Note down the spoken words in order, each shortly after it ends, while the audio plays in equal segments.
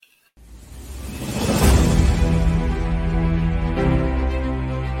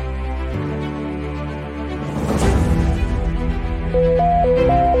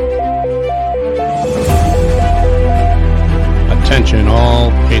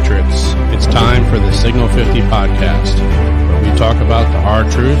Signal 50 podcast, where we talk about the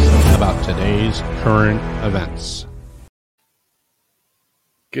hard truth about today's current events.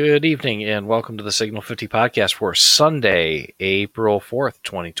 Good evening and welcome to the Signal 50 podcast for Sunday, April 4th,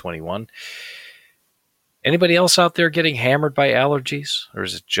 2021. Anybody else out there getting hammered by allergies, or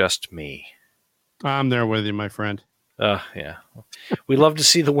is it just me? I'm there with you, my friend. Yeah. We love to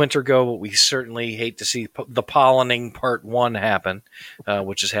see the winter go, but we certainly hate to see the pollinating part one happen,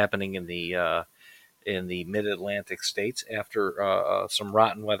 which is happening in the mid-Atlantic states after some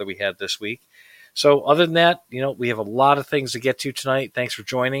rotten weather we had this week. So other than that, we have a lot of things to get to tonight. Thanks for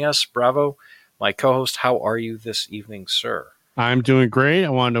joining us. Bravo, my co-host. How are you this evening, sir? I'm doing great. I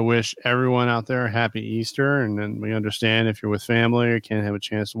wanted to wish everyone out there a happy Easter. And then we understand if you're with family or can't have a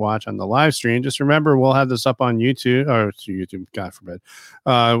chance to watch on the live stream, just remember we'll have this up on YouTube, God forbid.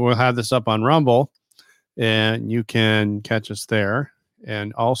 We'll have this up on Rumble, and you can catch us there.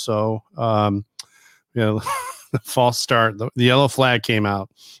 And also, the false start, the yellow flag came out.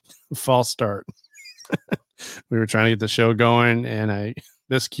 False start. We were trying to get the show going, and I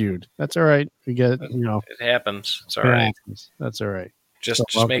miscued. That's all right. We get it happens. It's all right. That's all right. Just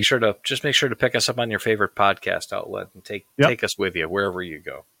make sure to pick us up on your favorite podcast outlet and take us with you wherever you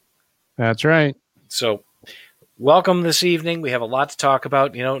go. That's right. So, welcome this evening. We have a lot to talk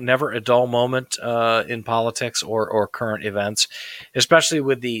about. Never a dull moment in politics or current events, especially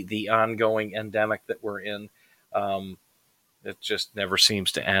with the ongoing endemic that we're in. It just never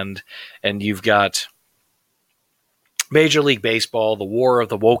seems to end. And you've got Major League Baseball, the war of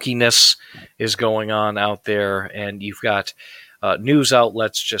the wokeness is going on out there, and you've got news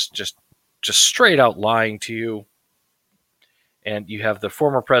outlets just straight out lying to you. And you have the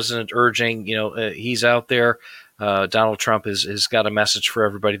former president urging, he's out there. Donald Trump has got a message for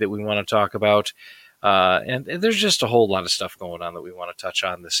everybody that we want to talk about. And there's just a whole lot of stuff going on that we want to touch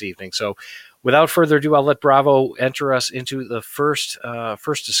on this evening. So without further ado, I'll let Bravo enter us into the first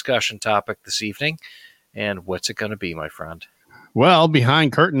discussion topic this evening. And what's it going to be, my friend? Well,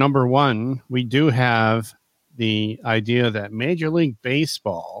 behind curtain number one, we do have the idea that Major League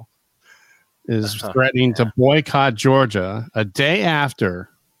Baseball is threatening to boycott Georgia a day after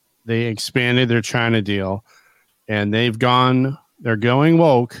they expanded their China deal. And they're going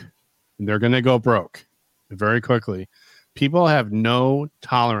woke, and they're going to go broke very quickly. People have no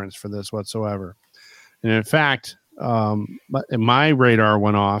tolerance for this whatsoever. And in fact, my radar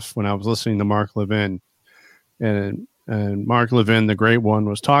went off when I was listening to Mark Levin. And Mark Levin, the great one,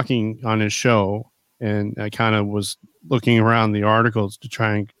 was talking on his show, and I kind of was looking around the articles to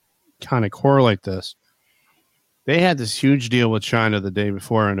try and kind of correlate this. They had this huge deal with China the day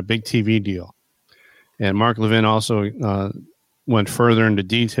before, and a big TV deal. And Mark Levin also went further into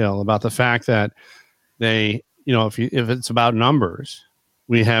detail about the fact that they, if it's about numbers,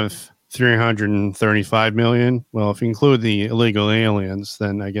 we have 335 million. Well, if you include the illegal aliens,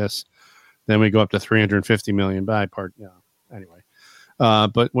 then I guess then we go up to 350 million by part. Anyway,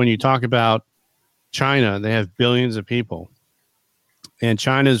 but when you talk about China, they have billions of people, and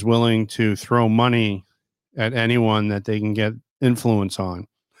China is willing to throw money at anyone that they can get influence on.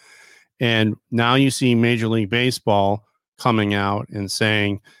 And now you see Major League Baseball coming out and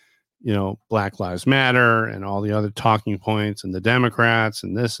saying, Black Lives Matter and all the other talking points and the Democrats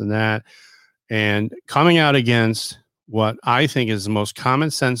and this and that, and coming out against what I think is the most common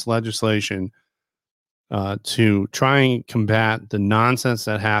sense legislation to try and combat the nonsense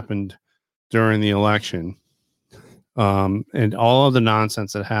that happened during the election, and all of the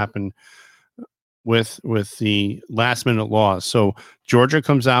nonsense that happened with the last minute laws. So Georgia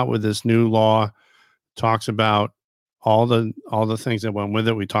comes out with this new law, talks about all the things that went with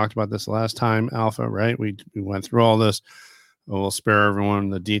it. We talked about this last time, Alpha, right? We went through all this. We'll spare everyone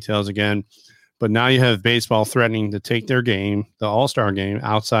the details again. But now you have baseball threatening to take their game, the All-Star game,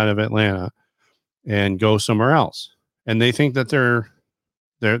 outside of Atlanta and go somewhere else. And they think that they're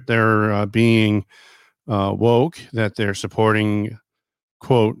being woke, that they're supporting,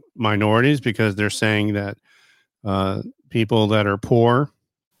 quote, minorities, because they're saying that people that are poor,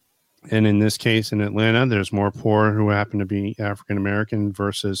 and in this case in Atlanta, there's more poor who happen to be African American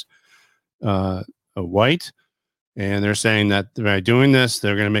versus a white. And they're saying that by doing this,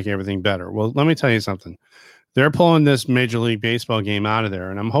 they're going to make everything better. Well, let me tell you something. They're pulling this Major League Baseball game out of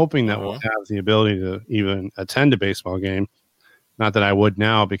there, and I'm hoping that we'll have the ability to even attend a baseball game. Not that I would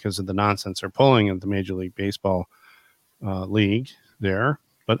now because of the nonsense they're pulling in the Major League Baseball league there.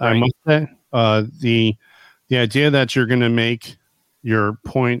 But right. I must say, the idea that you're going to make your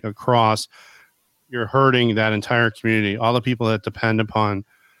point across, you're hurting that entire community, all the people that depend upon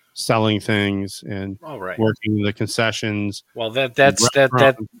selling things and working the concessions. Well, that's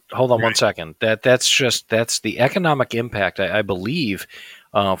hold on 1 second. That's the economic impact, I believe,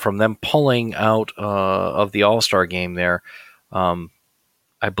 from them pulling out of the All-Star game there.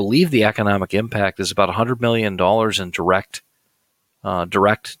 I believe the economic impact is about $100 million in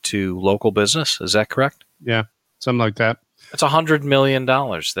direct to local business. Is that correct? Yeah, something like that. It's $100 million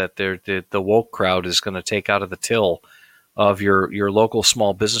that the woke crowd is going to take out of the till of your local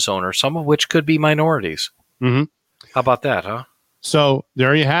small business owners, some of which could be minorities. Mm-hmm. How about that, huh? So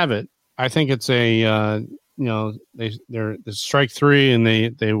there you have it. I think it's a they're strike three, and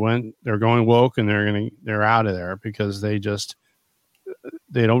they're going woke, and they're out of there because they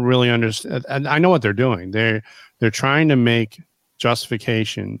don't really understand. And I know what they're doing. They're trying to make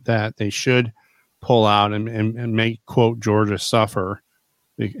justification that they should pull out and make, quote, Georgia suffer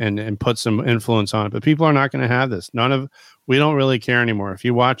and put some influence on it. But people are not going to have this. We don't really care anymore. If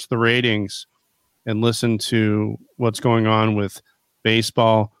you watch the ratings and listen to what's going on with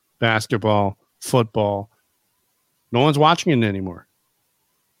baseball, basketball, football, no one's watching it anymore.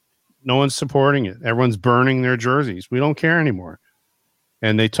 No one's supporting it. Everyone's burning their jerseys. We don't care anymore.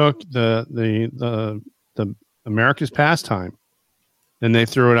 And they took the America's pastime and they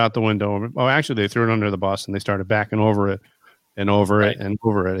threw it out the window. Oh, actually, they threw it under the bus and they started backing over it and over it and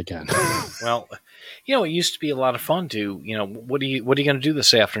over it again. Well, it used to be a lot of fun to, what are you going to do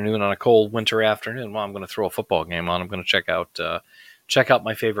this afternoon on a cold winter afternoon? Well, I'm going to throw a football game on. I'm going to check out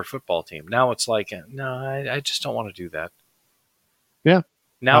my favorite football team. Now it's like, no, I just don't want to do that. Yeah.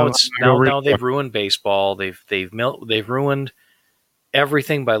 Now now they've ruined baseball. They've ruined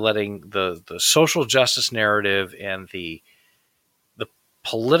everything by letting the social justice narrative and the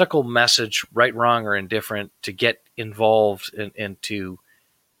political message, right, wrong, or indifferent, to get involved and to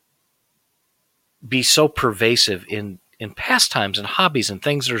be so pervasive in pastimes and hobbies and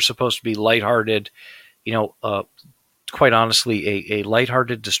things that are supposed to be lighthearted, quite honestly, a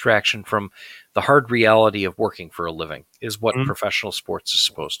lighthearted distraction from the hard reality of working for a living is what professional sports is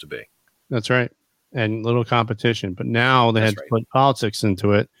supposed to be. That's right. And little competition. But now they had to put politics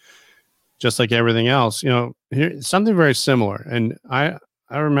into it, just like everything else. Here's something very similar. And I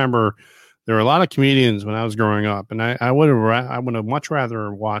remember there were a lot of comedians when I was growing up, and I would have much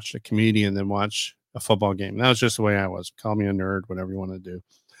rather watched a comedian than watch a football game. That was just the way I was. Call me a nerd, whatever you want to do.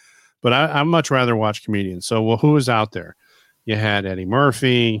 But I much rather watch comedians. So, who was out there? You had Eddie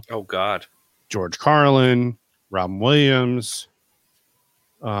Murphy. Oh, God. George Carlin, Robin Williams,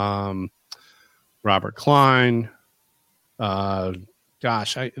 Robert Klein.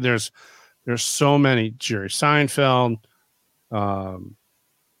 There's so many. Jerry Seinfeld.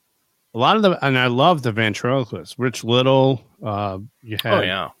 A lot of and I love the ventriloquists. Rich Little. You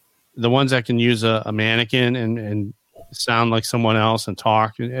had the ones that can use a mannequin and sound like someone else and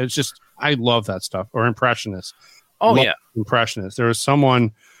talk. It's just, I love that stuff. Or impressionists. Impressionists. There was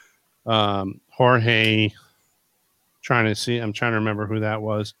someone, Jorge. I'm trying to remember who that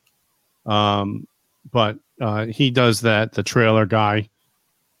was. But he does that. The trailer guy.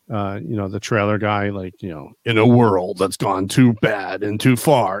 The trailer guy, like, in a world that's gone too bad and too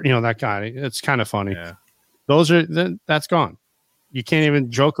far, that guy. It's kind of funny. Yeah. That's gone. You can't even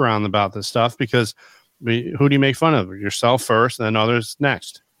joke around about this stuff because who do you make fun of? Yourself first, then others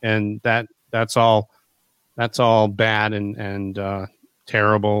next. And that's all bad and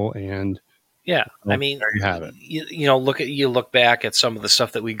terrible. And yeah, I mean, there you have it. You look back at some of the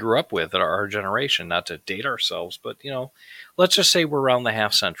stuff that we grew up with at our generation, not to date ourselves, but let's just say we're around the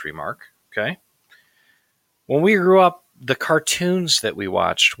half century mark. Okay. When we grew up, the cartoons that we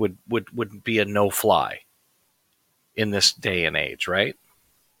watched would be a no-fly in this day and age, right?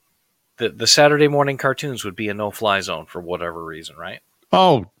 The Saturday morning cartoons would be a no-fly zone for whatever reason, right?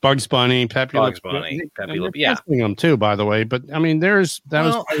 Oh, Bugs Bunny, Pepe Le Pew, yeah. Them too, by the way. But I mean, was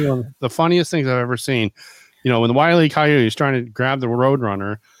the funniest things I've ever seen. When the Wile E. Coyote is trying to grab the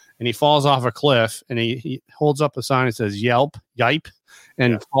Roadrunner and he falls off a cliff and he holds up a sign that says "Yelp," yipe,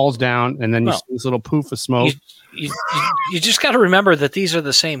 and falls down, and then you see this little poof of smoke. You just got to remember that these are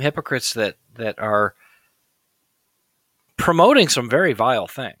the same hypocrites that are promoting some very vile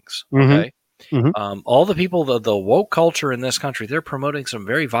things. Okay. Mm-hmm. All the people, the woke culture in this country, they're promoting some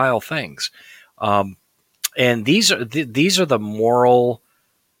very vile things, and these are the moral,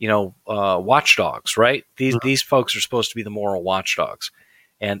 watchdogs, right? These folks are supposed to be the moral watchdogs,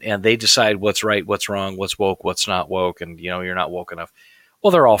 and they decide what's right, what's wrong, what's woke, what's not woke, and you're not woke enough.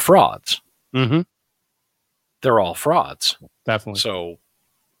 Well, they're all frauds. Mm-hmm. They're all frauds, definitely. So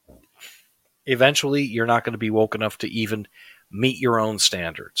eventually, you're not going to be woke enough to even meet your own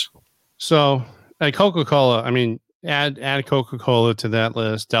standards. So at Coca-Cola, I mean, Add Coca-Cola to that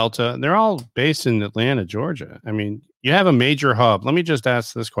list, Delta. They're all based in Atlanta, Georgia. I mean, you have a major hub. Let me just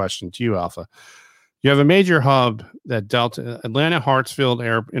ask this question to you, Alpha. You have a major hub that Atlanta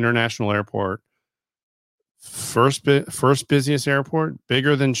Hartsfield International Airport, first busiest airport,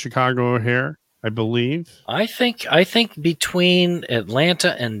 bigger than Chicago O'Hare, I believe. I think between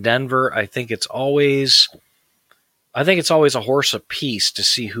Atlanta and Denver, I think it's always a horse apiece to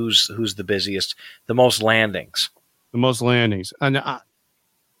see who's the busiest, the most landings. The most landings. And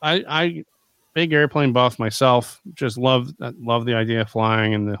I big airplane buff myself, just love the idea of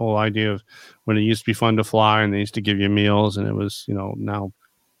flying and the whole idea of when it used to be fun to fly and they used to give you meals, and it was, now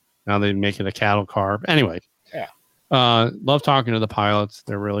they make it a cattle car. Anyway. Yeah. Love talking to the pilots.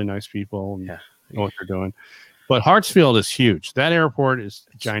 They're really nice people and know what they're doing. But Hartsfield is huge. That airport is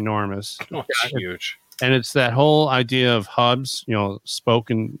ginormous. Oh, it's huge. And it's that whole idea of hubs,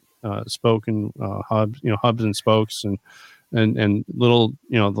 spoken hubs, hubs and spokes and little,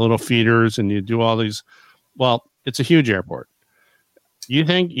 little feeders, and you do all these. Well, it's a huge airport. You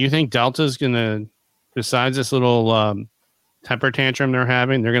think Delta's gonna, besides this little temper tantrum they're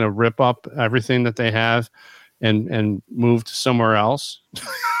having, they're gonna rip up everything that they have and move to somewhere else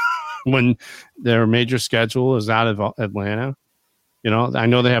when their major schedule is out of Atlanta? I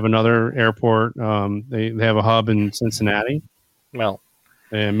know they have another airport. They have a hub in Cincinnati. Well,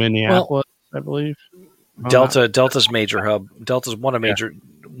 and Minneapolis, I believe. Delta's major hub. Delta's one of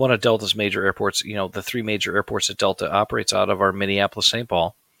Delta's major airports. The three major airports that Delta operates out of are Minneapolis, St.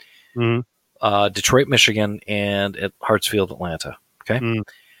 Paul, Detroit, Michigan, and at Hartsfield, Atlanta. Okay. Mm-hmm.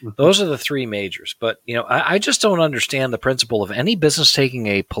 Those are the three majors. But, I just don't understand the principle of any business taking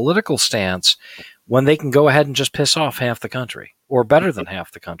a political stance when they can go ahead and just piss off half the country, or better than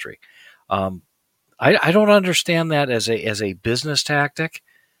half the country. I don't understand that as a business tactic.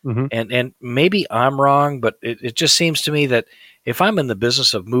 Mm-hmm. And maybe I'm wrong, but it just seems to me that if I'm in the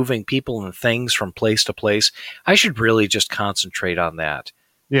business of moving people and things from place to place, I should really just concentrate on that.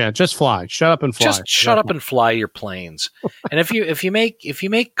 Yeah, just fly. Shut up and fly. Just shut up and fly your planes. And if you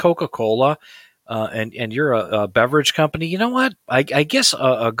make Coca-Cola and you're a beverage company, you know what? I guess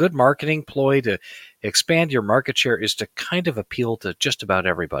a good marketing ploy to expand your market share is to kind of appeal to just about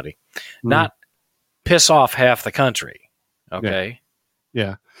everybody, not piss off half the country. Okay.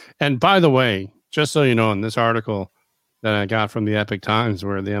 Yeah. And by the way, just so you know, in this article that I got from the Epic Times,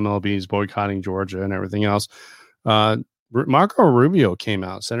 where the MLB is boycotting Georgia and everything else, Marco Rubio came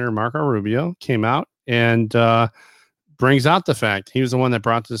out. Senator Marco Rubio came out and brings out the fact he was the one that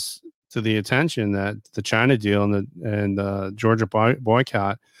brought this to the attention, that the China deal and the Georgia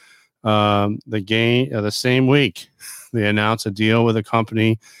boycott, the same week they announced a deal with a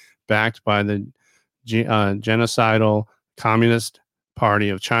company backed by the genocidal Communist Party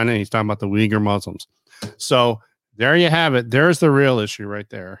of China. He's talking about the Uyghur Muslims. So there you have it. There's the real issue right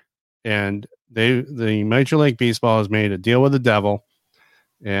there. And the Major League Baseball has made a deal with the devil,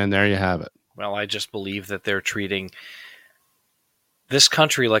 and there you have it. Well, I just believe that they're treating this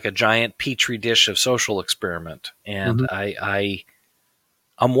country like a giant petri dish of social experiment, and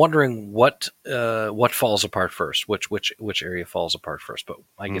I'm wondering what falls apart first, which area falls apart first. But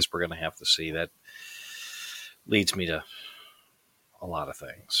I guess we're going to have to see. That leads me to a lot of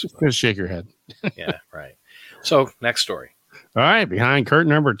things. Just shake your head. Yeah, right. So next story. All right, behind curtain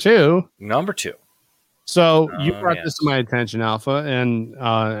number two. So you brought this to my attention, Alpha, and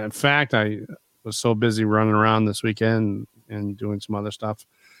in fact, I was so busy running around this weekend and doing some other stuff.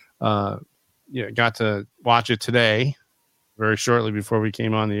 Got to watch it today, very shortly before we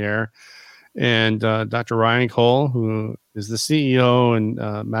came on the air. And Dr. Ryan Cole, who is the CEO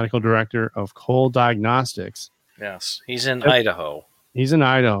and medical director of Cole Diagnostics. Yes, he's in Idaho. He's in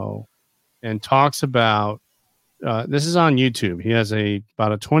Idaho, and talks about. This is on YouTube. He has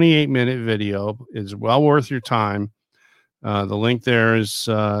about a 28-minute video. It's well worth your time. The link there is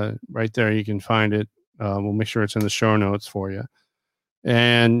right there. You can find it. We'll make sure it's in the show notes for you.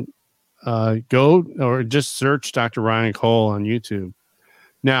 And go or just search Dr. Ryan Cole on YouTube.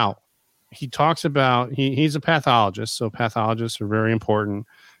 Now, he talks about he's a pathologist, so pathologists are very important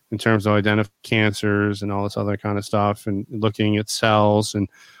in terms of identifying cancers and all this other kind of stuff, and looking at cells and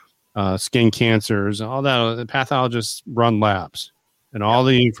skin cancers, all that. The pathologists run labs, and all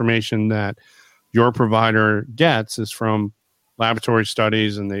the information that your provider gets is from laboratory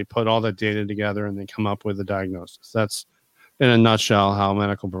studies, and they put all that data together and they come up with a diagnosis. That's in a nutshell how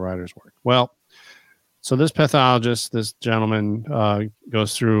medical providers work. Well, so this pathologist, this gentleman,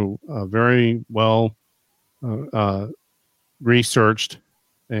 goes through a very well researched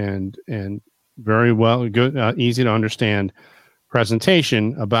and very well good, easy to understand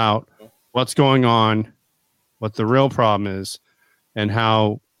presentation about what's going on what the real problem is, and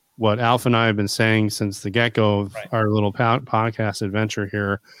how what Alf and I have been saying since the get-go of our little podcast adventure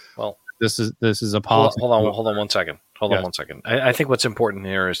here. Well, this is a policy. Hold on 1 second. Hold on 1 second. I think what's important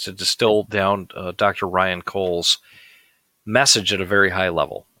here is to distill down Dr. Ryan Cole's message at a very high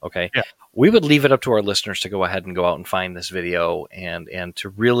level. Okay. Yeah. We would leave it up to our listeners to go ahead and go out and find this video and to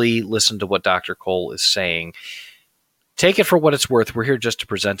really listen to what Dr. Cole is saying. Take it for what it's worth. We're here just to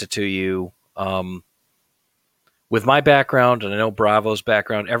present it to you. With my background, and I know Bravo's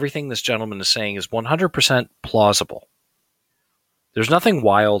background, everything this gentleman is saying is 100% plausible. There's nothing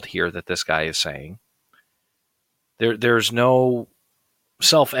wild here that this guy is saying. There's no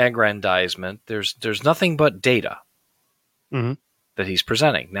self-aggrandizement. There's nothing but data. Mm-hmm. That he's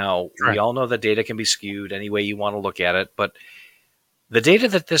presenting. Now, we all know that data can be skewed any way you want to look at it, but the data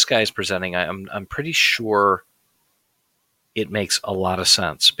that this guy is presenting, I'm pretty sure it makes a lot of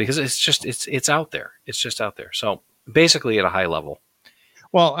sense because it's out there. It's just out there. So basically at a high level.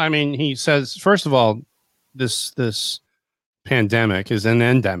 Well, I mean, he says, first of all, this pandemic is an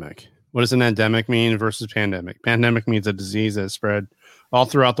endemic. What does an endemic mean versus pandemic? Pandemic means a disease that spread all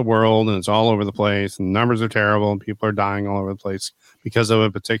throughout the world and it's all over the place and numbers are terrible and people are dying all over the place because of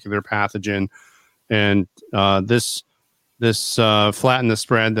a particular pathogen. And this flatten the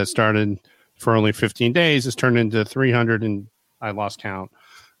spread that started for only 15 days has turned into 300 and I lost count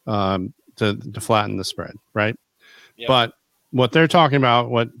to flatten the spread, right? Yep. But what they're talking about,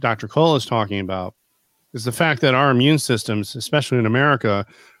 what Dr. Cole is talking about, is the fact that our immune systems, especially in America,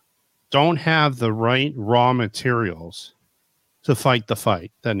 don't have the right raw materials to fight the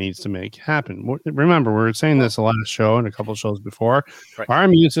fight that needs to make happen. Remember, we were saying this a last show and a couple of shows before. Right. Our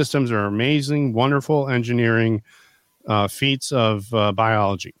immune systems are amazing, wonderful engineering feats of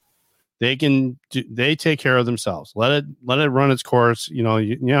biology. They take care of themselves. Let it run its course. You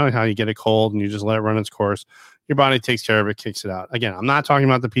know how you get a cold and you just let it run its course. Your body takes care of it, kicks it out. Again, I'm not talking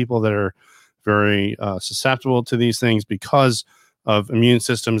about the people that are very susceptible to these things because of immune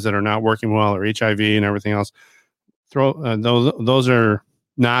systems that are not working well or HIV and everything else. Those are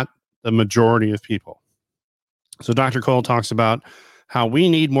not the majority of people. So Dr. Cole talks about how we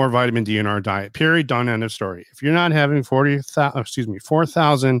need more vitamin D in our diet. Period. Done. End of story. If you're not having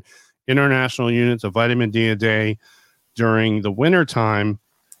 4,000 international units of vitamin D a day during the winter time,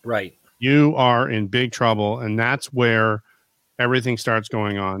 right, you are in big trouble, and that's where everything starts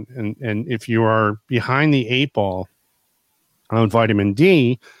going on. And if you are behind the 8 ball on vitamin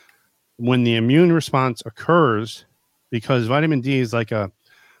D, when the immune response occurs, because vitamin D is like a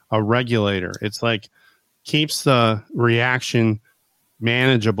regulator. It's like keeps the reaction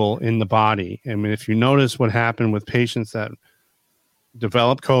manageable in the body. I mean, if you notice what happened with patients that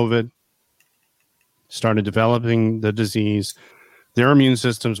developed COVID, started developing the disease, their immune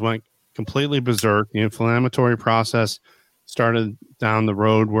systems went completely berserk. The inflammatory process started down the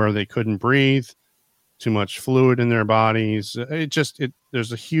road where they couldn't breathe, too much fluid in their bodies.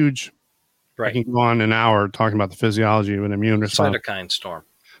 There's a huge... I can go on an hour talking about the physiology of an immune response. Cytokine storm.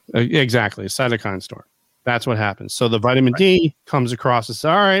 Exactly. Cytokine storm. That's what happens. So the vitamin D comes across and says,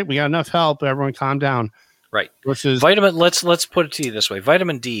 all right, we got enough help. Everyone calm down. Right. Let's put it to you this way.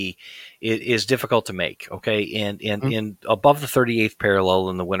 Vitamin D is difficult to make. Okay. And in above the 38th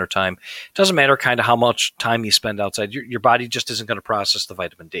parallel in the wintertime, it doesn't matter kind of how much time you spend outside. Your body just isn't going to process the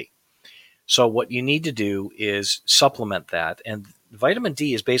vitamin D. So what you need to do is supplement that. And vitamin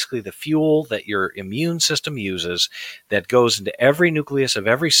D is basically the fuel that your immune system uses that goes into every nucleus of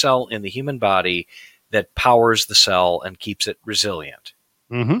every cell in the human body that powers the cell and keeps it resilient.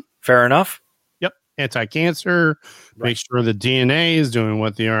 Mm-hmm. Fair enough? Yep. Anti-cancer, make sure the DNA is doing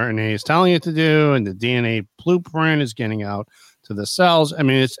what the RNA is telling it to do, and the DNA blueprint is getting out to the cells. I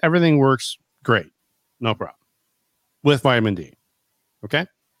mean, everything works great. No problem. With vitamin D. Okay?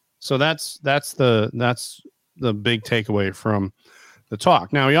 So that's the big takeaway from the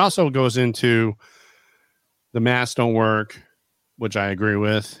talk. Now, he also goes into the masks don't work, which I agree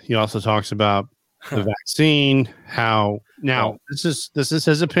with. He also talks about the vaccine, this is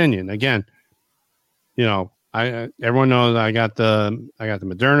his opinion. Again, everyone knows I got the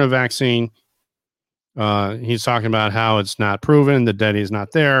Moderna vaccine. He's talking about how it's not proven, the data is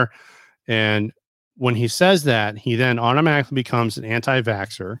not there. And when he says that, he then automatically becomes an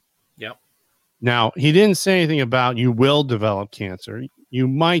anti-vaxxer. Yep. Now, he didn't say anything about you will develop cancer. You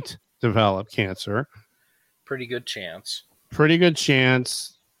might develop cancer. Pretty good chance.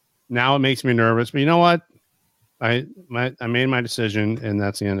 Now it makes me nervous, but you know what? I made my decision, and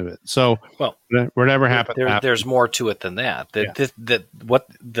that's the end of it. So, whatever happened, there's more to it than that. What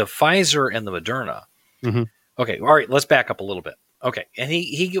the Pfizer and the Moderna. Mm-hmm. Okay, all right. Let's back up a little bit. Okay, and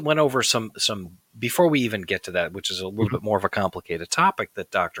he went over some before we even get to that, which is a little bit more of a complicated topic that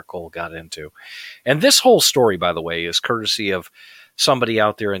Dr. Cole got into. And this whole story, by the way, is courtesy of somebody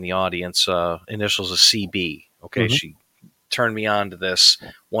out there in the audience. Initials is CB. Okay, she turned me on to this,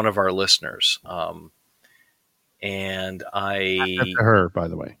 one of our listeners. And I That's to her, by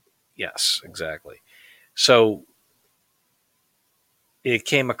the way. Yes, exactly. So it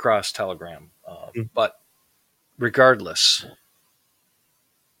came across Telegram, but regardless,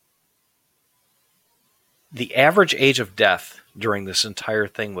 the average age of death during this entire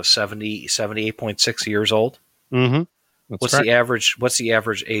thing was 78.6 years old. Mm-hmm. What's the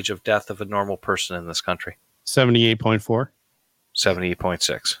average age of death of a normal person in this country? 78.4.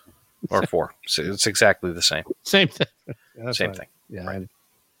 78.6 or 4. So it's exactly the same. Same thing. Same thing. Yeah. Right.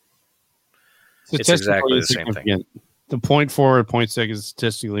 It's exactly the same thing. The 0.4 or 0.6 is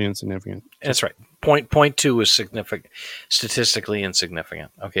statistically insignificant. That's right. 0.2 is statistically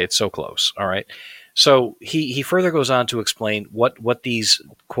insignificant. Okay, it's so close. All right. So he further goes on to explain what these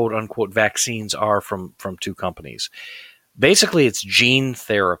quote unquote vaccines are from two companies. Basically, it's gene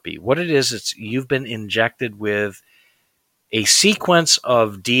therapy. What it is, it's you've been injected with a sequence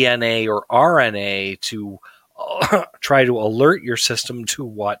of DNA or RNA to try to alert your system to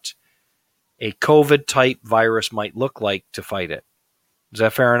what a COVID-type virus might look like to fight it. Is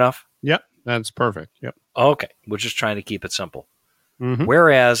that fair enough? Yep, that's perfect. Yep. Okay, we're just trying to keep it simple. Mm-hmm.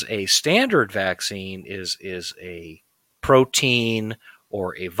 Whereas a standard vaccine is a protein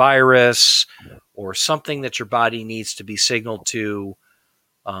or a virus or something that your body needs to be signaled to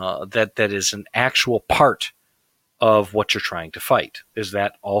that is an actual part of what you're trying to fight. Is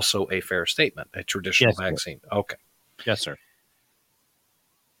that also a fair statement, a traditional vaccine? Sir. Okay. Yes, sir.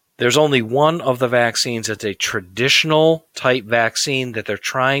 There's only one of the vaccines that's a traditional type vaccine that they're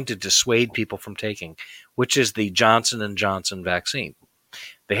trying to dissuade people from taking, which is the Johnson & Johnson vaccine.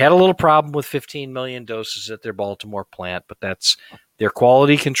 They had a little problem with 15 million doses at their Baltimore plant, but that's their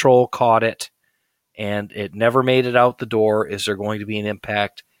quality control caught it, and it never made it out the door. Is there going to be an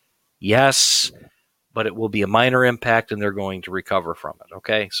impact? Yes, but it will be a minor impact, and they're going to recover from it.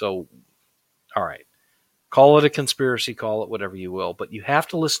 Okay, so, all right. Call it a conspiracy, call it whatever you will, but you have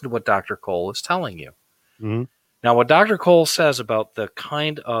to listen to what Dr. Cole is telling you. Mm-hmm. Now, what Dr. Cole says about the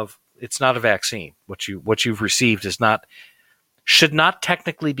kind of, it's not a vaccine. What you've received should not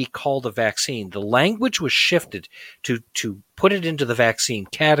technically be called a vaccine. The language was shifted to put it into the vaccine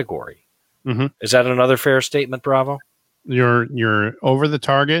category. Mm-hmm. Is that another fair statement, Bravo? You're over the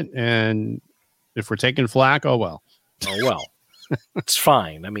target, and if we're taking flack, oh well. Oh well. It's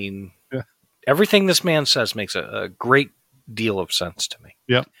fine. I mean, everything this man says makes a great deal of sense to me.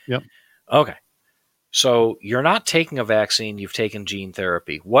 Yep. Okay. So you're not taking a vaccine, you've taken gene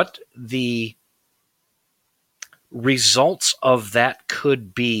therapy. What the results of that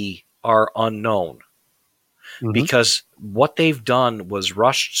could be are unknown. Mm-hmm. Because what they've done was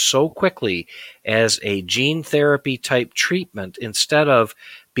rushed so quickly as a gene therapy type treatment instead of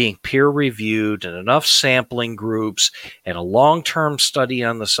being peer reviewed and enough sampling groups and a long-term study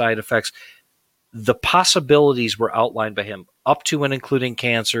on the side effects. The possibilities were outlined by him up to and including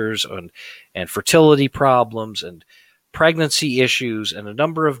cancers and fertility problems and pregnancy issues and a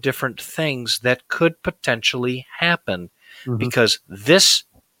number of different things that could potentially happen because this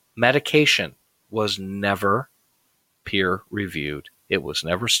medication was never peer reviewed. It was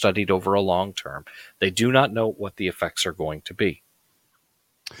never studied over a long term. They do not know what the effects are going to be.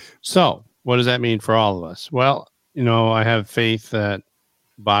 So what does that mean for all of us? Well, I have faith that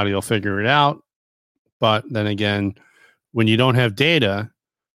body will figure it out. But then again, when you don't have data,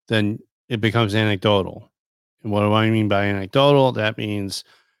 then it becomes anecdotal. And what do I mean by anecdotal? That means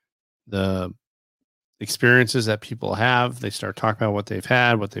the experiences that people have, they start talking about what they've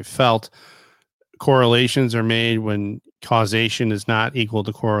had, what they've felt. Correlations are made when causation is not equal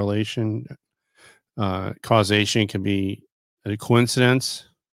to correlation. Causation can be a coincidence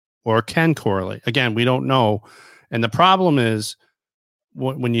or can correlate. Again, we don't know. And the problem is,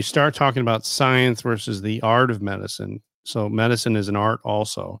 when you start talking about science versus the art of medicine, so medicine is an art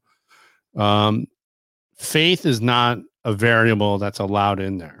also, faith is not a variable that's allowed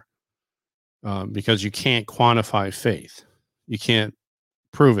in there because you can't quantify faith. You can't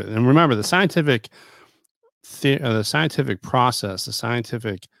prove it. And remember, the scientific process, the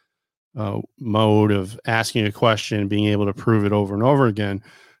scientific mode of asking a question and being able to prove it over and over again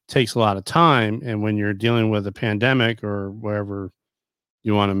takes a lot of time. And when you're dealing with a pandemic or wherever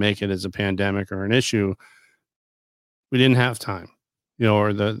you want to make it as a pandemic or an issue, we didn't have time,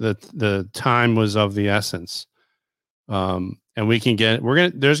 or the time was of the essence. And there's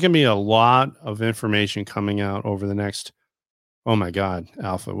going to be a lot of information coming out over the next Oh my God,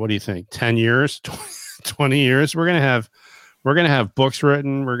 Alpha, what do you think? 10 years, 20 years? We're going to have books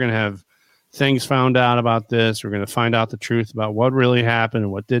written. We're going to have things found out about this. We're going to find out the truth about what really happened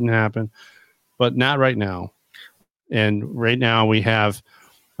and what didn't happen, but not right now. And right now we have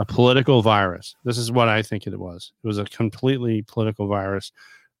a political virus. This is what I think it was. It was a completely political virus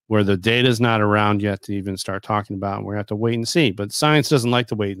where the data is not around yet to even start talking about. And we're going to have to wait and see. But science doesn't like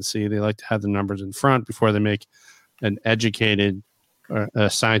to wait and see. They like to have the numbers in front before they make an educated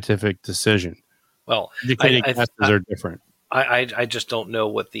scientific decision. Well, educated guesses are different. I just don't know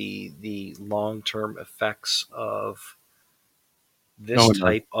what the long-term effects of this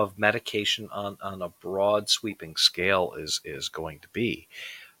type of medication on a broad sweeping scale is going to be.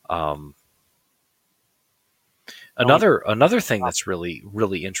 Another thing that's really,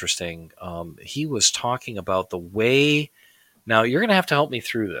 really interesting, he was talking about the way. Now you're going to have to help me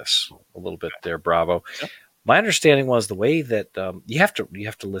through this a little bit there, Bravo. Yep. My understanding was the way that you have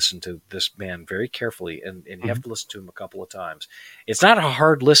to listen to this man very carefully, and you have to listen to him a couple of times. It's not a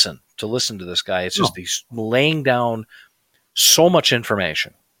hard listen to this guy. It's just he's laying down so much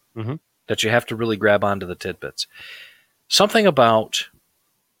information that you have to really grab onto the tidbits. Something about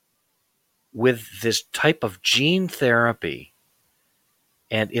with this type of gene therapy,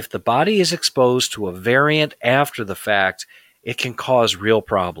 and if the body is exposed to a variant after the fact, it can cause real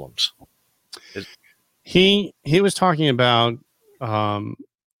problems. He was talking about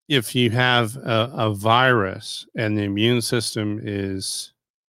if you have a virus and the immune system is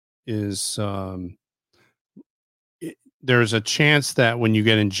there's a chance that when you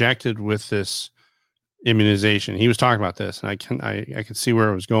get injected with this immunization, he was talking about this, and I can see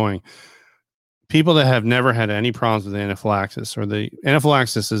where it was going. People that have never had any problems with anaphylaxis, or the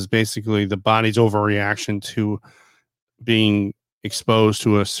anaphylaxis is basically the body's overreaction to being exposed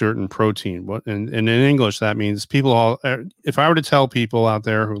to a certain protein. And in English, that means people if I were to tell people out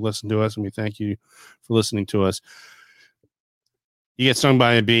there who listen to us, and we thank you for listening to us, you get stung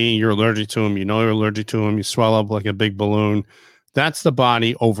by a bee, you're allergic to them, you're allergic to them, you swell up like a big balloon. That's the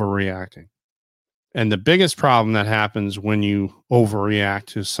body overreacting. And the biggest problem that happens when you overreact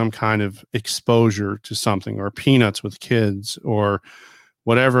to some kind of exposure to something, or peanuts with kids, or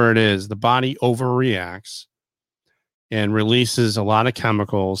whatever it is, the body overreacts and releases a lot of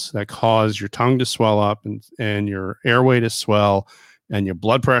chemicals that cause your tongue to swell up and your airway to swell and your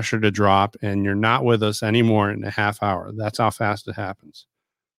blood pressure to drop, and you're not with us anymore in a half hour. That's how fast it happens.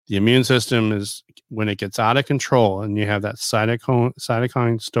 The immune system is, when it gets out of control and you have that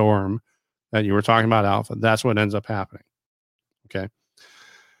cytokine storm that you were talking about, Alpha, that's what ends up happening. Okay.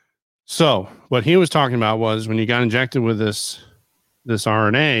 So what he was talking about was when you got injected with this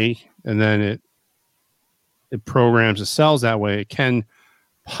RNA, and then it programs the cells that way, it can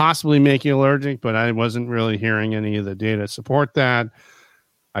possibly make you allergic, but I wasn't really hearing any of the data support that.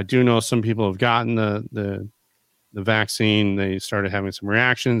 I do know some people have gotten the vaccine. They started having some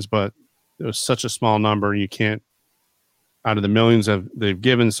reactions, but it was such a small number. You can't, out of the millions they've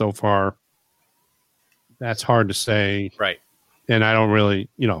given so far, that's hard to say. Right. And I don't really,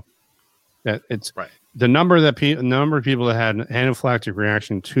 that it's right. The number of people that had an anaphylactic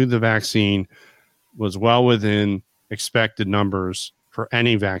reaction to the vaccine was well within expected numbers for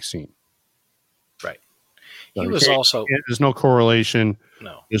any vaccine. Right. So he was also, there's no correlation.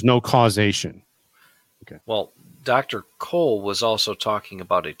 No. There's no causation. Okay. Well, Dr. Cole was also talking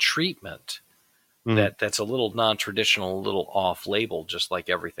about a treatment that's a little non-traditional, a little off-label, just like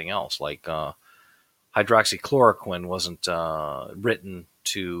everything else. Like hydroxychloroquine wasn't written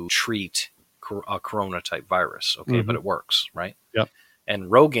to treat a corona-type virus, okay, but it works, right? Yep. And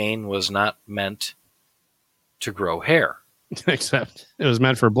Rogaine was not meant to grow hair. Except it was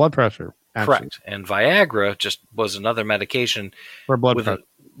meant for blood pressure. Actually. Correct. And Viagra just was another medication for blood pressure.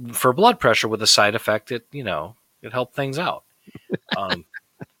 For blood pressure with a side effect that, it helped things out.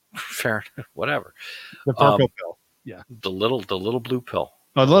 Fair, whatever. The purple pill. Yeah. The little blue pill.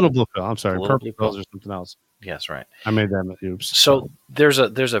 Oh, the little blue pill. I'm sorry. Purple pills or something else. Yes, right. I made that. Oops. So there's a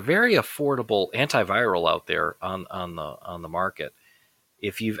very affordable antiviral out there on the market.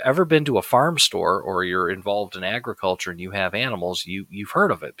 If you've ever been to a farm store or you're involved in agriculture and you have animals, you've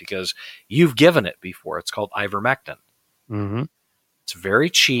heard of it because you've given it before. It's called ivermectin. Mm-hmm. It's very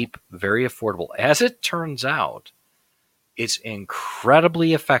cheap, very affordable. As it turns out, it's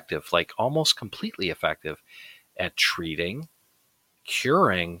incredibly effective, like almost completely effective at treating,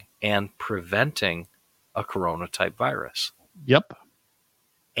 curing, and preventing a corona-type virus. Yep.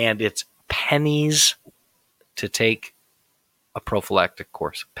 And it's pennies to take a prophylactic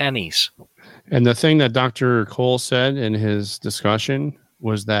course. Pennies. And the thing that Dr. Cole said in his discussion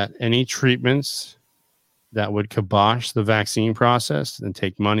was that any treatments that would kibosh the vaccine process and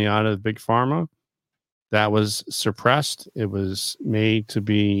take money out of big pharma. That was suppressed. It was made to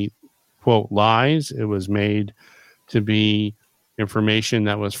be, quote, lies. It was made to be information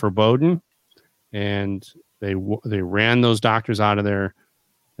that was foreboding, and they ran those doctors out of there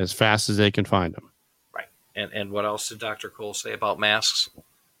as fast as they can find them. Right. And what else did Dr. Cole say about masks?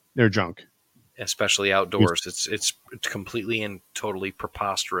 They're junk, especially outdoors. It's completely and totally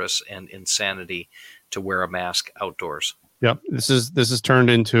preposterous and insanity to wear a mask outdoors. Yep. This is turned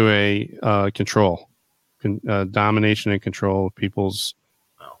into a control, domination and control of people's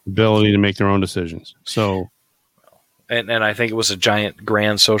ability to make their own decisions. So, and I think it was a giant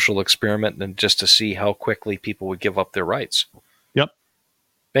grand social experiment, and just to see how quickly people would give up their rights. Yep.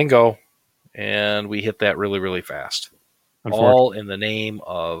 Bingo. And we hit that really, really fast. All in the name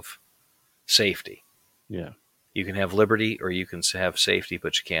of safety. Yeah. You can have liberty or you can have safety,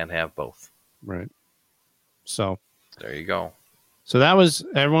 but you can't have both. Right. So there you go. So that was,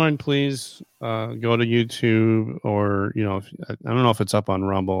 everyone, please go to YouTube, or, I don't know if it's up on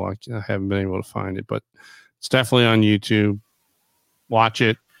Rumble. I haven't been able to find it, but it's definitely on YouTube. Watch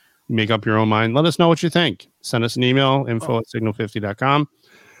it. Make up your own mind. Let us know what you think. Send us an email, info@signal50.com.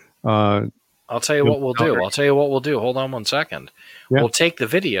 I'll tell you what we'll do. Hold on 1 second. Yeah. We'll take the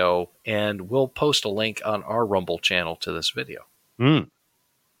video and we'll post a link on our Rumble channel to this video.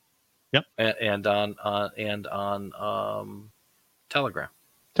 Yep. And on Telegram.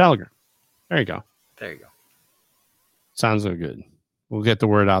 There you go. Sounds so good. We'll get the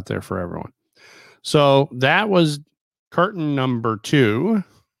word out there for everyone. So that was curtain number 2.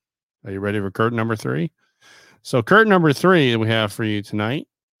 Are you ready for curtain number 3? So curtain number 3 that we have for you tonight.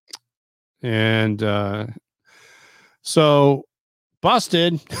 And so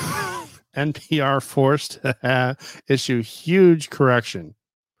busted. NPR forced to issue huge correction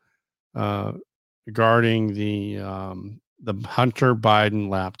regarding the Hunter Biden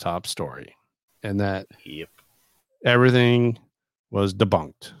laptop story, and that everything was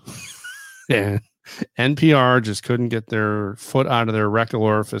debunked. And NPR just couldn't get their foot out of their rectal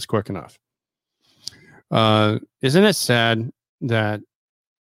orifice quick enough. Isn't it sad that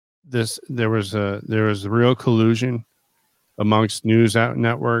there was real collusion amongst news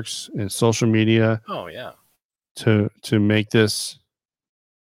networks and social media? Oh yeah, to make this,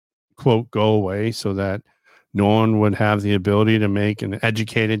 quote, go away, so that no one would have the ability to make an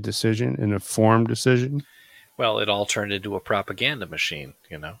educated decision, an informed decision. Well, it all turned into a propaganda machine,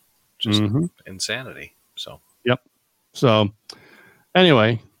 just insanity. So, yep. So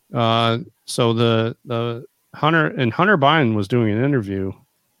anyway, so the Hunter Biden was doing an interview,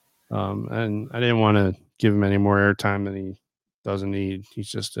 and I didn't want to give him any more airtime than he doesn't need.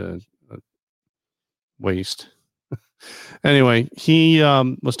 He's just a waste. Anyway, he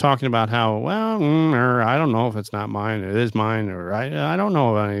was talking about how, or I don't know if it's not mine, it is mine, or I don't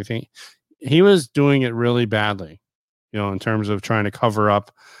know about anything. He was doing it really badly, in terms of trying to cover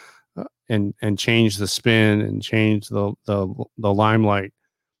up and change the spin and change the limelight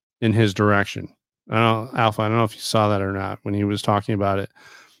in his direction. Alpha, I don't know if you saw that or not when he was talking about it,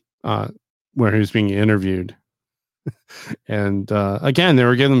 where he was being interviewed. And again, they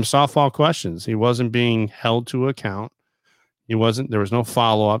were giving him softball questions. He wasn't being held to account. There was no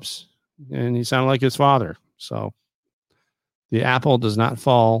follow-ups, and he sounded like his father. So the apple does not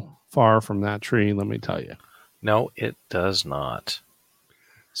fall far from that tree, let me tell you. No, it does not.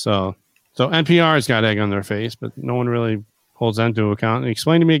 So NPR's got egg on their face, but no one really holds that into account. And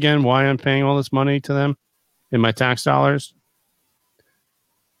explain to me again why I'm paying all this money to them in my tax dollars.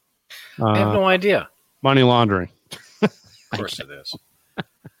 I have no idea. Money laundering. Of course it is.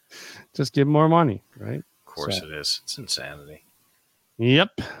 Just give more money, right? Of course it is. It's insanity.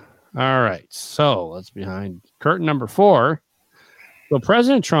 Yep. All right. So let's behind curtain number 4. So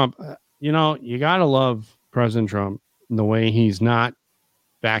President Trump, you got to love President Trump in the way he's not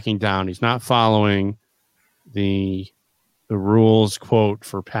backing down. He's not following the rules, quote,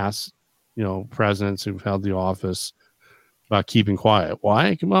 for past, presidents who've held the office about keeping quiet.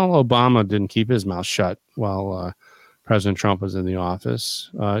 Why? Well, Obama didn't keep his mouth shut while President Trump was in the office.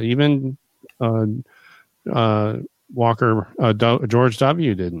 Even George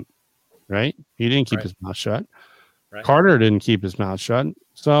W. didn't, right? He didn't keep his mouth shut. Right. Carter didn't keep his mouth shut.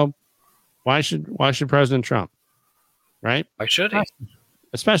 So why should President Trump? Right? Why should he?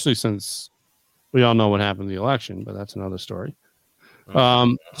 Especially since we all know what happened in the election, but that's another story.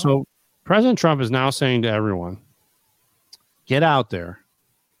 So President Trump is now saying to everyone, get out there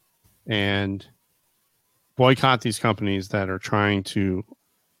and boycott these companies that are trying to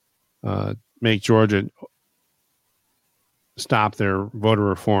make Georgia stop their voter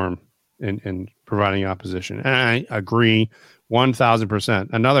reform and providing opposition. And I agree 1,000%.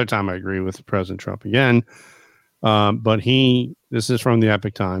 Another time I agree with President Trump again. But this is from the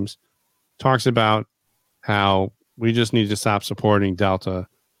Epoch Times, talks about how we just need to stop supporting Delta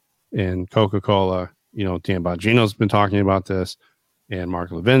and Coca-Cola. You know, Dan Bongino's been talking about this, and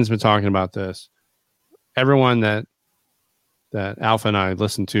Mark Levin's been talking about this. Everyone that Alpha and I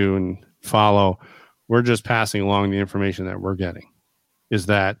listen to and follow, we're just passing along the information that we're getting, is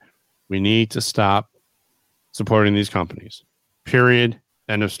that we need to stop supporting these companies. Period.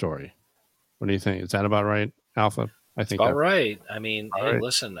 End of story. What do you think? Is that about right, Alpha? I think all right. I mean, hey, right.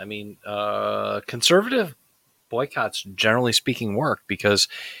 Listen, I mean, conservative boycotts, generally speaking, work because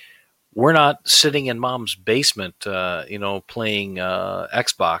we're not sitting in mom's basement, playing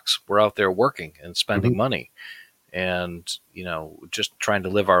Xbox. We're out there working and spending money and, just trying to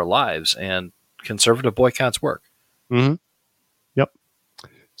live our lives. And conservative boycotts work. Mm-hmm. Yep.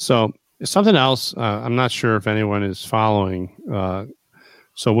 So something else, I'm not sure if anyone is following.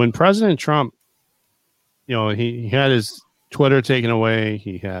 So when President Trump, he had his Twitter taken away,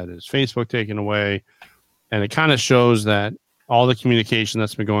 he had his Facebook taken away, and it kind of shows that all the communication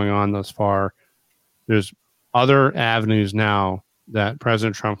that's been going on thus far, there's other avenues now that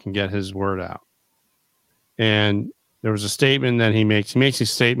President Trump can get his word out. And there was a statement that he makes. He makes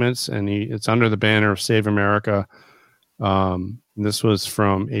these statements, and it's under the banner of Save America. This was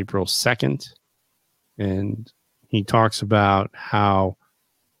from April 2nd. And he talks about how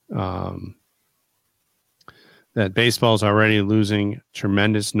that baseball is already losing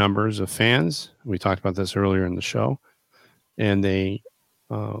tremendous numbers of fans. We talked about this earlier in the show. And they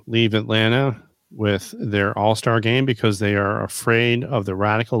leave Atlanta with their all-star game because they are afraid of the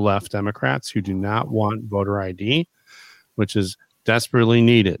radical left Democrats who do not want voter ID, which is desperately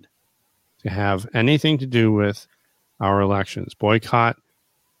needed to have anything to do with our elections. Boycott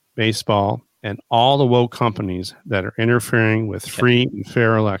baseball and all the woke companies that are interfering with free and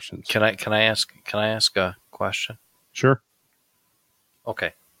fair elections. Can I ask a question? Sure.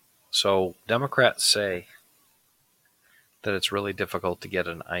 Okay. So Democrats say that it's really difficult to get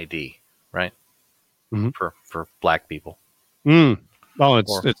an ID, right? Mm-hmm. For black people. Oh,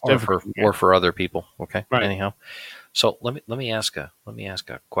 it's different. Or for other people. Okay. Right. Anyhow. So let me ask a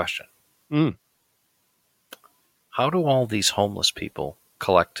question. How do all these homeless people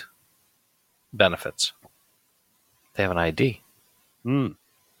collect benefits? They have an ID. They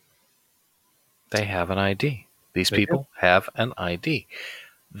have an ID. These people have an ID.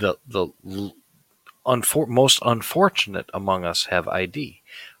 The most unfortunate among us have ID.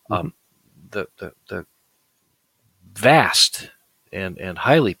 The vast and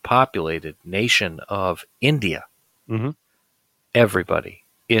highly populated nation of India, everybody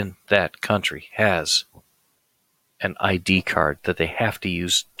in that country has an ID card that they have to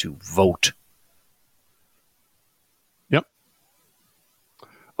use to vote. Yep.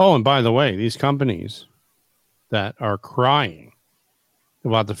 Oh, and by the way, these companies that are crying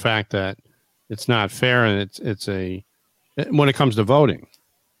about the fact that it's not fair and it's when it comes to voting,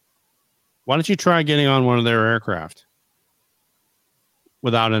 why don't you try getting on one of their aircraft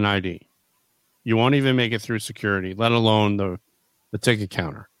without an ID? You won't even make it through security, let alone the ticket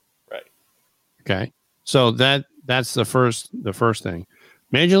counter. Right. Okay. So that's the first thing.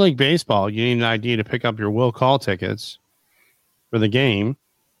 Major League Baseball, you need an ID to pick up your will call tickets for the game.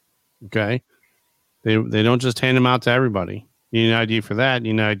 Okay. They don't just hand them out to everybody. You need an ID for that.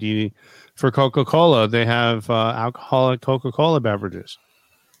 You need an ID for Coca-Cola. They have alcoholic Coca-Cola beverages.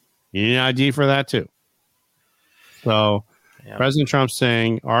 You need an ID for that too. So President Trump's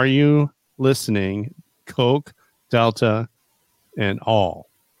saying, are you listening? Coke, Delta, and all.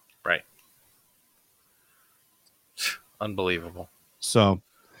 Right. Unbelievable. So,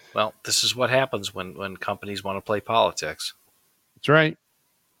 well, this is what happens when companies want to play politics. That's right.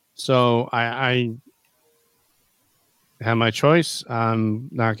 So I have my choice. I'm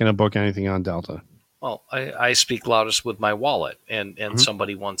not going to book anything on Delta. Well, I speak loudest with my wallet, and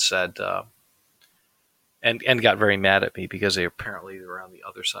somebody once said, and got very mad at me because they were on the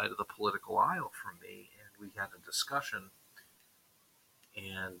other side of the political aisle from me, and we had a discussion,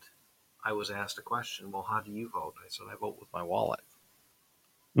 and I was asked a question. Well, how do you vote? I said I vote with my wallet.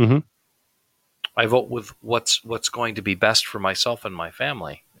 I vote with what's going to be best for myself and my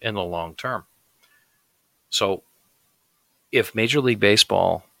family in the long term. So, if Major League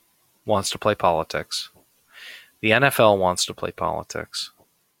Baseball wants to play politics, the NFL wants to play politics,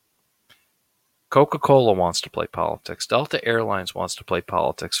 Coca-Cola wants to play politics, Delta Airlines wants to play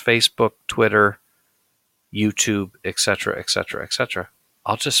politics, Facebook, Twitter, YouTube, etc., etc., etc.,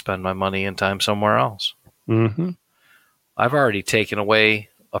 I'll just spend my money and time somewhere else. I've already taken away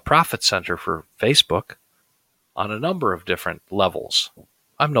a profit center for Facebook on a number of different levels.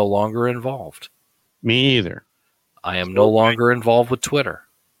 I'm no longer involved. Me either. I am no longer involved with Twitter.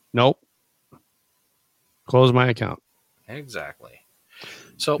 Nope. Close my account. Exactly.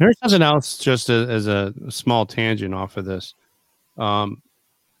 So here's something else, just as a small tangent off of this. When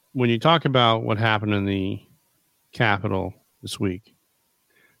you talk about what happened in the Capitol this week,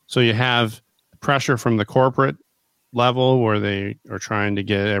 so you have pressure from the corporate level where they are trying to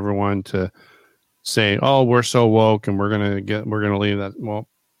get everyone to say, "Oh, we're so woke and we're gonna leave that." Well,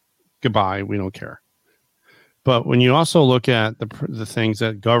 goodbye. We don't care. But when you also look at the things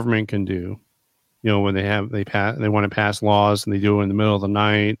that government can do, when they want to pass laws and they do it in the middle of the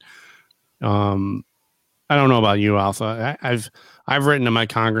night. I don't know about you, Alpha. I've written to my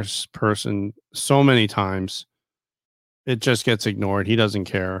congressperson so many times. It just gets ignored. He doesn't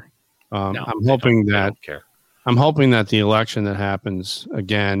care. I'm hoping that the election that happens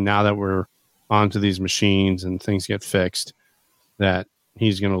again, now that we're onto these machines and things get fixed, that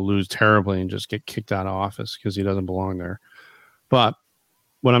he's going to lose terribly and just get kicked out of office because he doesn't belong there. But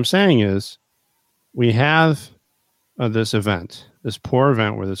what I'm saying is, we have this poor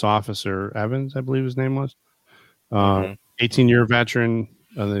event where this officer, Evans, I believe his name was, 18-year veteran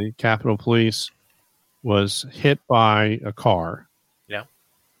of the Capitol Police, was hit by a car. Yeah.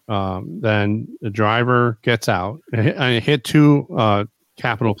 Then the driver gets out and hit two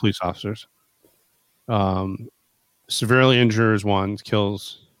Capitol Police officers. Severely injures one,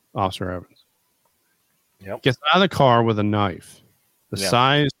 kills Officer Evans. Yep. Gets out of the car with a knife. The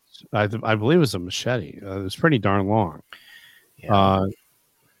size, I believe, it was a machete. It was pretty darn long. Yeah.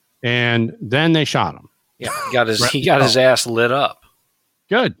 And then they shot him. Yeah, he got his ass lit up.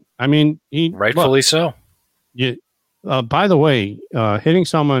 Good. I mean, rightfully so. By the way, hitting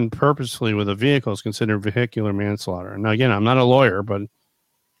someone purposely with a vehicle is considered vehicular manslaughter. Now, again, I'm not a lawyer, but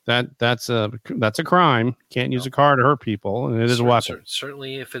that's a crime. Can't use a car to hurt people, and it is a weapon.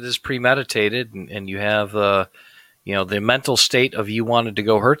 Certainly, if it is premeditated and you have the mental state of you wanted to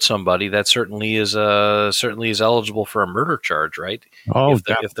go hurt somebody, that certainly is eligible for a murder charge, right? Oh,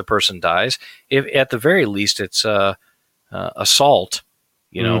 if the person dies, if at the very least it's assault,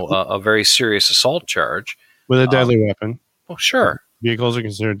 a very serious assault charge with a deadly weapon. Well, sure, vehicles are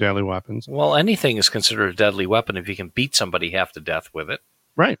considered deadly weapons. Well, anything is considered a deadly weapon if you can beat somebody half to death with it.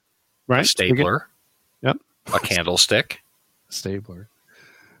 Right. A stapler. Yep. A candlestick. Stapler.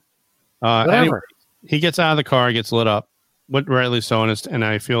 Whatever. Anyway, he gets out of the car, gets lit up, rightly so, and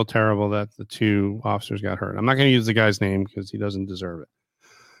I feel terrible that the two officers got hurt. I'm not going to use the guy's name because he doesn't deserve it.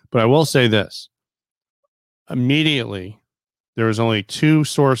 But I will say this. Immediately, there was only two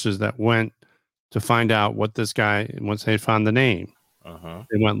sources that went to find out what this guy, once they found the name,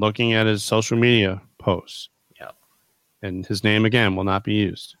 they went looking at his social media posts. Yep. And his name, again, will not be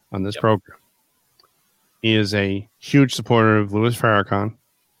used on this program. He is a huge supporter of Louis Farrakhan.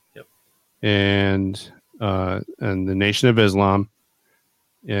 And the Nation of Islam,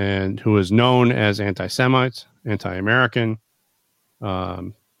 and who is known as anti-Semites, anti-American,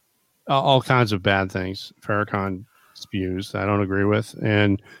 all kinds of bad things. Farrakhan spews I don't agree with,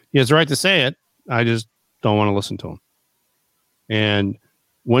 and he has the right to say it. I just don't want to listen to him. And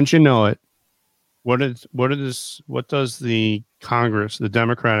once you know it, what does the Congress, the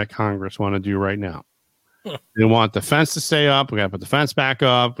Democratic Congress, want to do right now? They want the fence to stay up. We got to put the fence back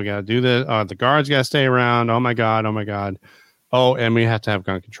up. We got to do this. The guards got to stay around. Oh my God. Oh, and we have to have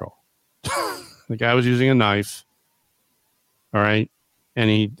gun control. The guy was using a knife. All right. And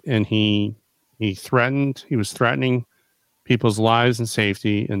he threatened, he was threatening people's lives and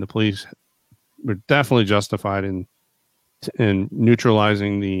safety, and the police were definitely justified in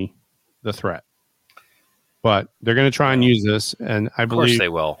neutralizing the threat. But they're going to try and use this, and I believe, of course they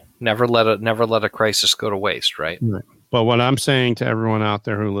will. Never let a crisis go to waste, right? Right. But what I'm saying to everyone out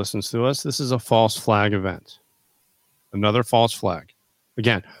there who listens to us, this is a false flag event. Another false flag.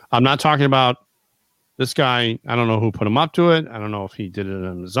 Again, I'm not talking about this guy. I don't know who put him up to it. I don't know if he did it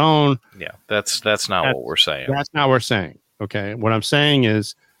on his own. Yeah, that's not what we're saying. That's not what we're saying. Okay. What I'm saying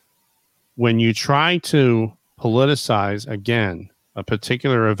is, when you try to politicize again a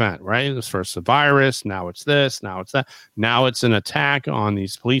particular event, right? It was first the virus, now it's this, now it's that, now it's an attack on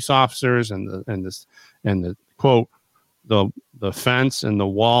these police officers and the quote, the fence and the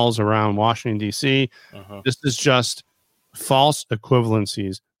walls around Washington D.C. This is just false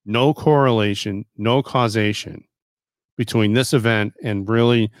equivalencies, no correlation, no causation between this event and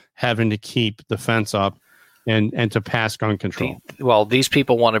really having to keep the fence up and to pass gun control. These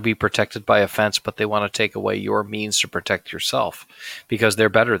people want to be protected by a fence, but they want to take away your means to protect yourself because they're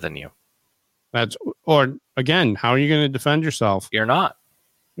better than you. Or again, how are you going to defend yourself? You're not.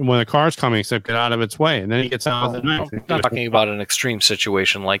 when the car's coming, except get out of its way, and then he gets out of the knife. I'm not talking about an extreme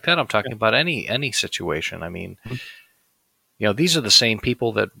situation like that. I'm talking about any situation. I mean, these are the same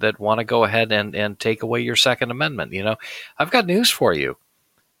people that want to go ahead and take away your Second Amendment. I've got news for you.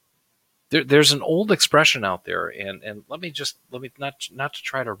 There's an old expression out there, and let me not to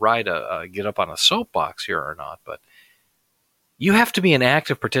try to get up on a soapbox here or not, but you have to be an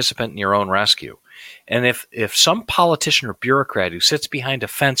active participant in your own rescue. And if some politician or bureaucrat who sits behind a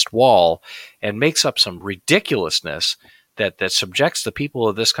fenced wall and makes up some ridiculousness that subjects the people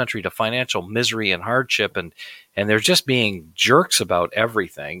of this country to financial misery and hardship, and they're just being jerks about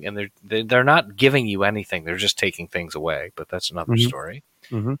everything, and they're not giving you anything, they're just taking things away. But that's another story.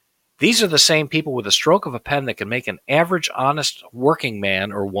 Mm-hmm. These are the same people with a stroke of a pen that can make an average, honest working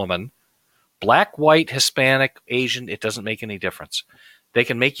man or woman, black, white, Hispanic, Asian, it doesn't make any difference. They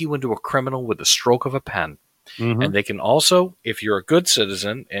can make you into a criminal with the stroke of a pen. Mm-hmm. And they can also, if you're a good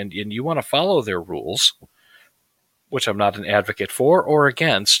citizen and you want to follow their rules, which I'm not an advocate for or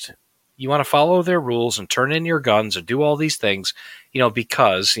against, you want to follow their rules and turn in your guns and do all these things,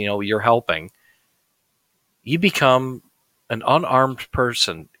 because, you're helping. You become an unarmed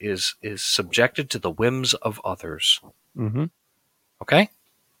person is subjected to the whims of others. Mm-hmm. Okay?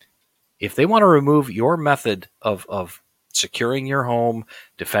 If they want to remove your method of securing your home,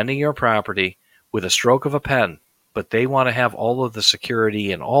 defending your property with a stroke of a pen, but they want to have all of the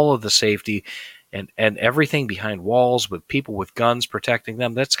security and all of the safety and everything behind walls with people with guns protecting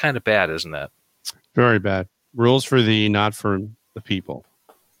them, that's kind of bad, isn't it? Very bad. Rules for thee, not for the people.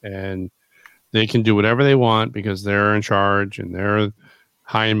 And they can do whatever they want because they're in charge and they're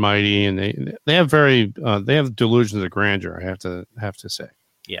high and mighty, and they have they have delusions of grandeur. I have to say.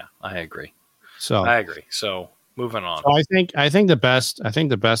 Yeah, I agree. So moving on. So I think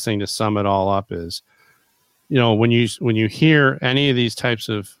the best thing to sum it all up is, when you hear any of these types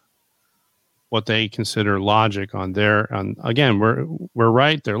of what they consider logic again, we're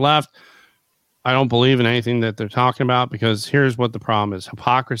right, they're left. I don't believe in anything that they're talking about, because here's what the problem is.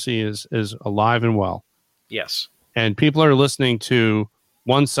 Hypocrisy is alive and well. Yes. And people are listening to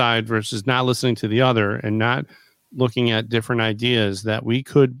one side versus not listening to the other, and not looking at different ideas that we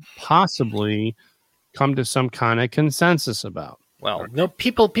could possibly come to some kind of consensus about. Well, no,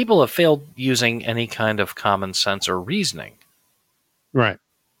 people have failed using any kind of common sense or reasoning. Right.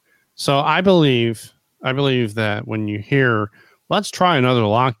 So I believe that when you hear, let's try another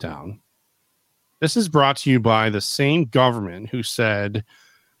lockdown, this is brought to you by the same government who said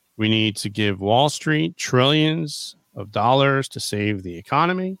we need to give Wall Street trillions of dollars to save the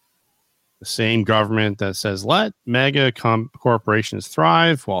economy. The same government that says let mega corporations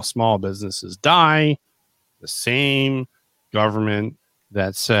thrive while small businesses die. The same government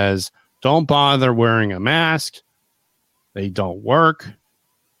that says don't bother wearing a mask. They don't work.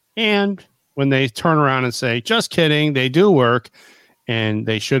 And when they turn around and say, just kidding, they do work and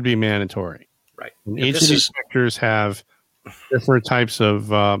they should be mandatory. Right. And each of these sectors have different types of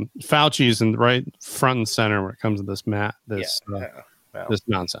Fauci's in the right front and center when it comes to this this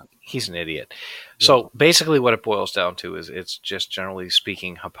nonsense. He's an idiot. Yeah. So basically what it boils down to is it's just generally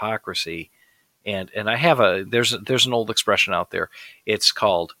speaking hypocrisy. And I have there's an old expression out there. It's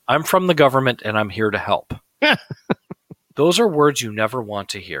called, I'm from the government and I'm here to help. Those are words you never want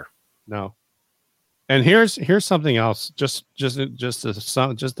to hear. No. And here's something else. Just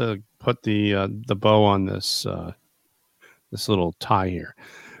to put the bow on this this little tie here.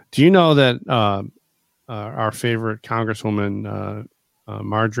 Do you know that our favorite Congresswoman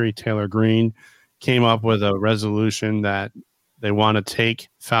Marjorie Taylor Greene came up with a resolution that they want to take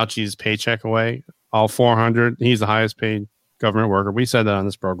Fauci's paycheck away, all 400. He's the highest paid government worker. We said that on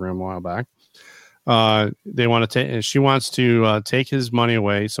this program a while back. They want to take. She wants to take his money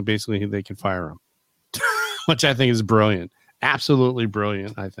away, so basically they can fire him, which I think is brilliant, absolutely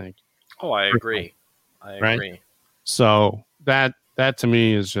brilliant. I think. Oh, I agree. I agree. Right? So that to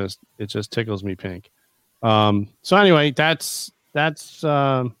me is just tickles me pink. So anyway, that's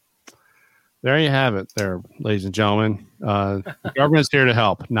there you have it, there, ladies and gentlemen. The government's here to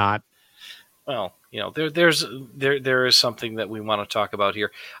help, not. Well, there is something that we want to talk about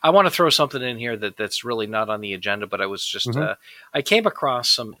here. I want to throw something in here that's really not on the agenda, but I was just I came across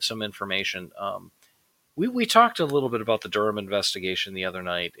some information. We talked a little bit about the Durham investigation the other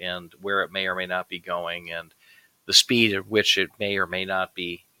night and where it may or may not be going and the speed at which it may or may not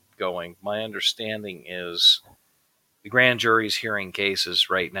be going. My understanding is the grand jury's hearing cases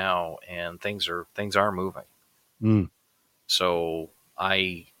right now, and things are moving. Mm. So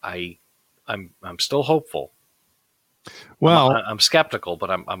I'm still hopeful. Well, I'm skeptical,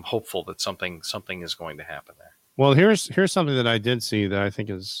 but I'm hopeful that something is going to happen there. Well, here's something that I did see that I think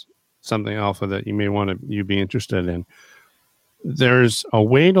is something, Alpha, that you may you be interested in. There's a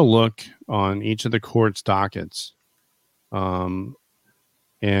way to look on each of the court's dockets, and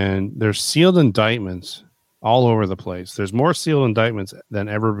there's sealed indictments all over the place. There's more sealed indictments than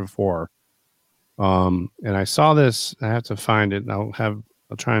ever before. And I saw this. I have to find it. I'll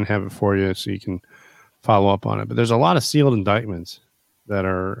try and have it for you so you can follow up on it. But there's a lot of sealed indictments that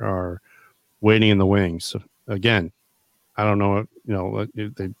are waiting in the wings. So again, I don't know.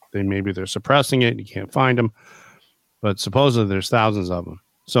 They maybe they're suppressing it. You can't find them, but supposedly there's thousands of them.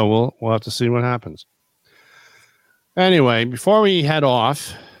 So we'll have to see what happens. Anyway, before we head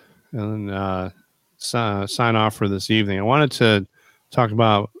off and sign off for this evening, I wanted to talk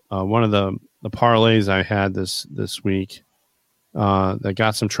about one of the parlays I had this week that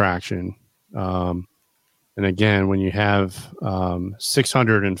got some traction. And again, when you have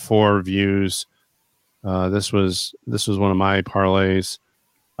 604 views, this was one of my parlays.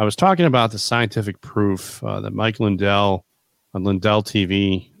 I was talking about the scientific proof that Mike Lindell on Lindell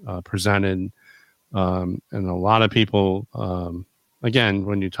TV presented, and a lot of people. Again,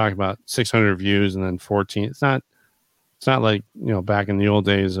 when you talk about 600 views and then 14, it's not like back in the old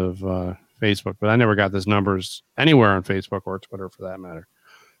days of Facebook. But I never got those numbers anywhere on Facebook or Twitter for that matter.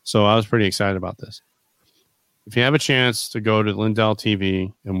 So I was pretty excited about this. If you have a chance to go to Lindell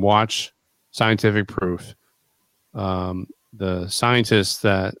TV and watch Scientific Proof, the scientist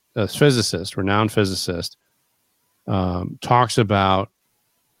renowned physicist, talks about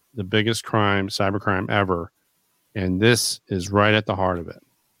the biggest cybercrime ever. And this is right at the heart of it.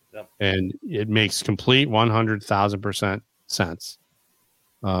 Yep. And it makes complete 100,000% sense.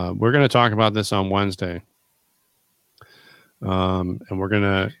 We're going to talk about this on Wednesday. And we're going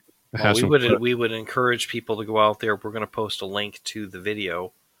to have we would encourage people to go out there. We're going to post a link to the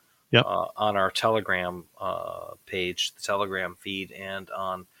video on our Telegram page, the Telegram feed, and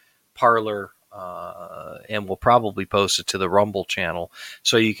on Parler. And we'll probably post it to the Rumble channel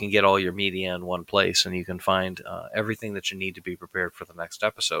so you can get all your media in one place and you can find everything that you need to be prepared for the next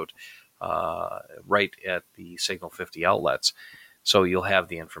episode right at the Signal 50 outlets. So you'll have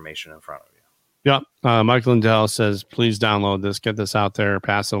the information in front of you. Yep. Mike Lindell says, please download this, get this out there,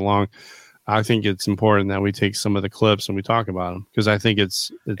 pass it along. I think it's important that we take some of the clips and we talk about them because I think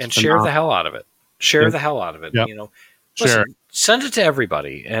it's and phenomenal. Share the hell out of it. Share the hell out of it. Yep. Listen, send it to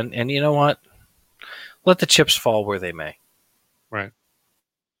everybody. And you know what? Let the chips fall where they may. Right.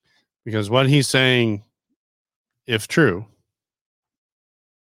 Because what he's saying, if true,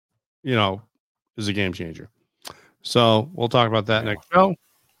 is a game changer. So we'll talk about that next show.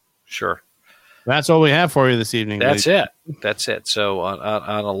 Sure. That's all we have for you this evening. That's it. So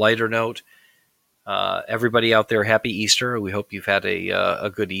on a lighter note, everybody out there, happy Easter. We hope you've had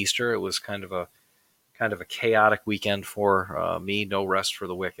a good Easter. It was kind of a chaotic weekend for me. No rest for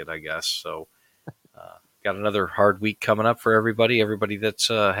the wicked, I guess. So got another hard week coming up for everybody that's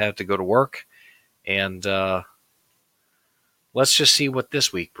had to go to work. And let's just see what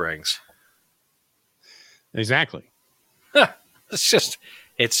this week brings. Exactly. It's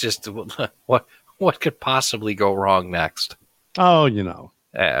just what could possibly go wrong next? Oh,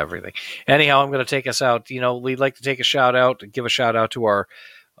 everything. Anyhow, I'm going to take us out. We'd like to give a shout out to our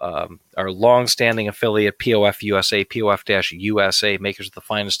long-standing affiliate, POF USA, POF-USA, makers of the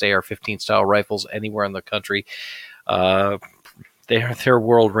finest AR-15 style rifles anywhere in the country. They're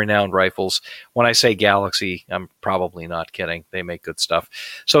world-renowned rifles. When I say Galaxy, I'm probably not kidding. They make good stuff.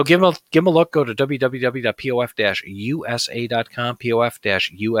 So give them a look. Go to www.pof-usa.com,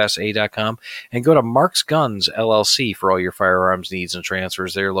 pof-usa.com, and go to Mark's Guns, LLC for all your firearms needs and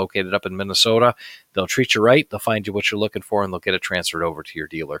transfers. They're located up in Minnesota. They'll treat you right. They'll find you what you're looking for, and they'll get it transferred over to your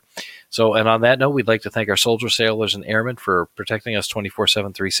dealer. So, and on that note, we'd like to thank our soldiers, sailors, and airmen for protecting us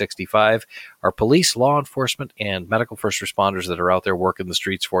 24/7, 365, our police, law enforcement, and medical first responders that are out there working the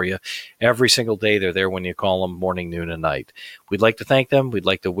streets for you every single day. They're there when you call them, morning, noon, and night. We'd like to thank them. We'd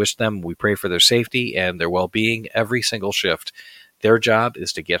like to wish them. We pray for their safety and their well-being every single shift. Their job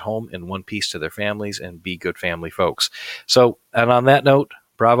is to get home in one piece to their families and be good family folks. So, and on that note,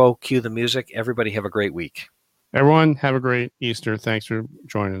 bravo, cue the music. Everybody have a great week. Everyone have a great Easter. Thanks for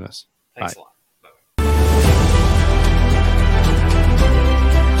joining us. Thanks Bye. a lot.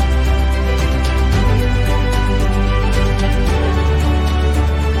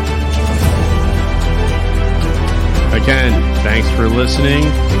 Again, thanks for listening.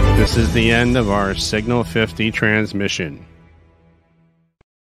 This is the end of our Signal 50 transmission.